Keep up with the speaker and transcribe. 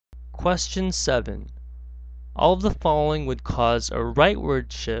Question 7. All of the following would cause a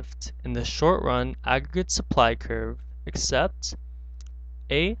rightward shift in the short-run aggregate supply curve except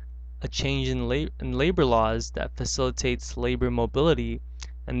A. A change in labor laws that facilitates labor mobility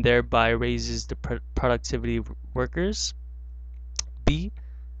and thereby raises the productivity of workers. B.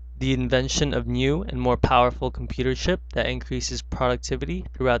 The invention of new and more powerful computer chip that increases productivity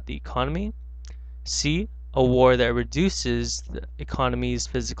throughout the economy. C. A war that reduces the economy's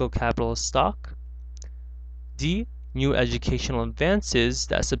physical capital stock. D. New educational advances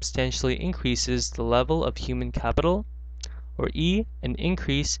that substantially increases the level of human capital. Or E. An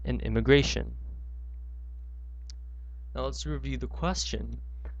increase in immigration. Now let's review the question.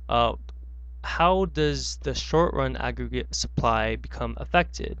 How does the short-run aggregate supply become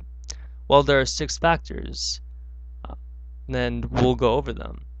affected? Well, there are 6 factors, and we'll go over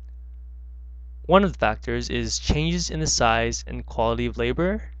them. One of the factors is changes in the size and quality of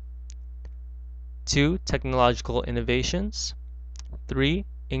labor. 2. Technological innovations. 3.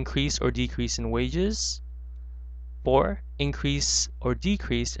 Increase or decrease in wages. 4. Increase or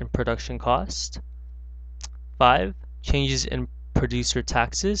decrease in production cost. 5. Changes in producer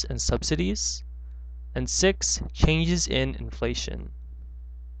taxes and subsidies. And 6. Changes in inflation.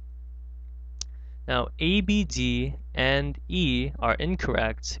 Now, A, B, D, and E are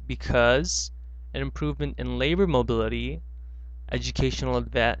incorrect because an improvement in labor mobility, educational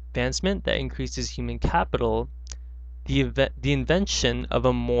advancement that increases human capital, the invention of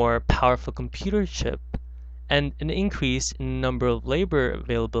a more powerful computer chip, and an increase in the number of labor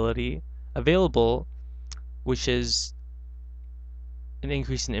available, which is an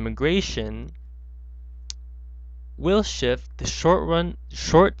increase in immigration, will shift the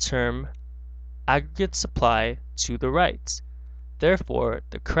short-term aggregate supply to the right. Therefore,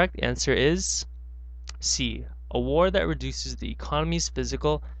 the correct answer is C. A war that reduces the economy's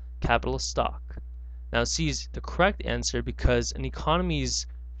physical capital stock. Now C is the correct answer because an economy's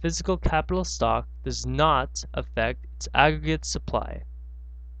physical capital stock does not affect its aggregate supply.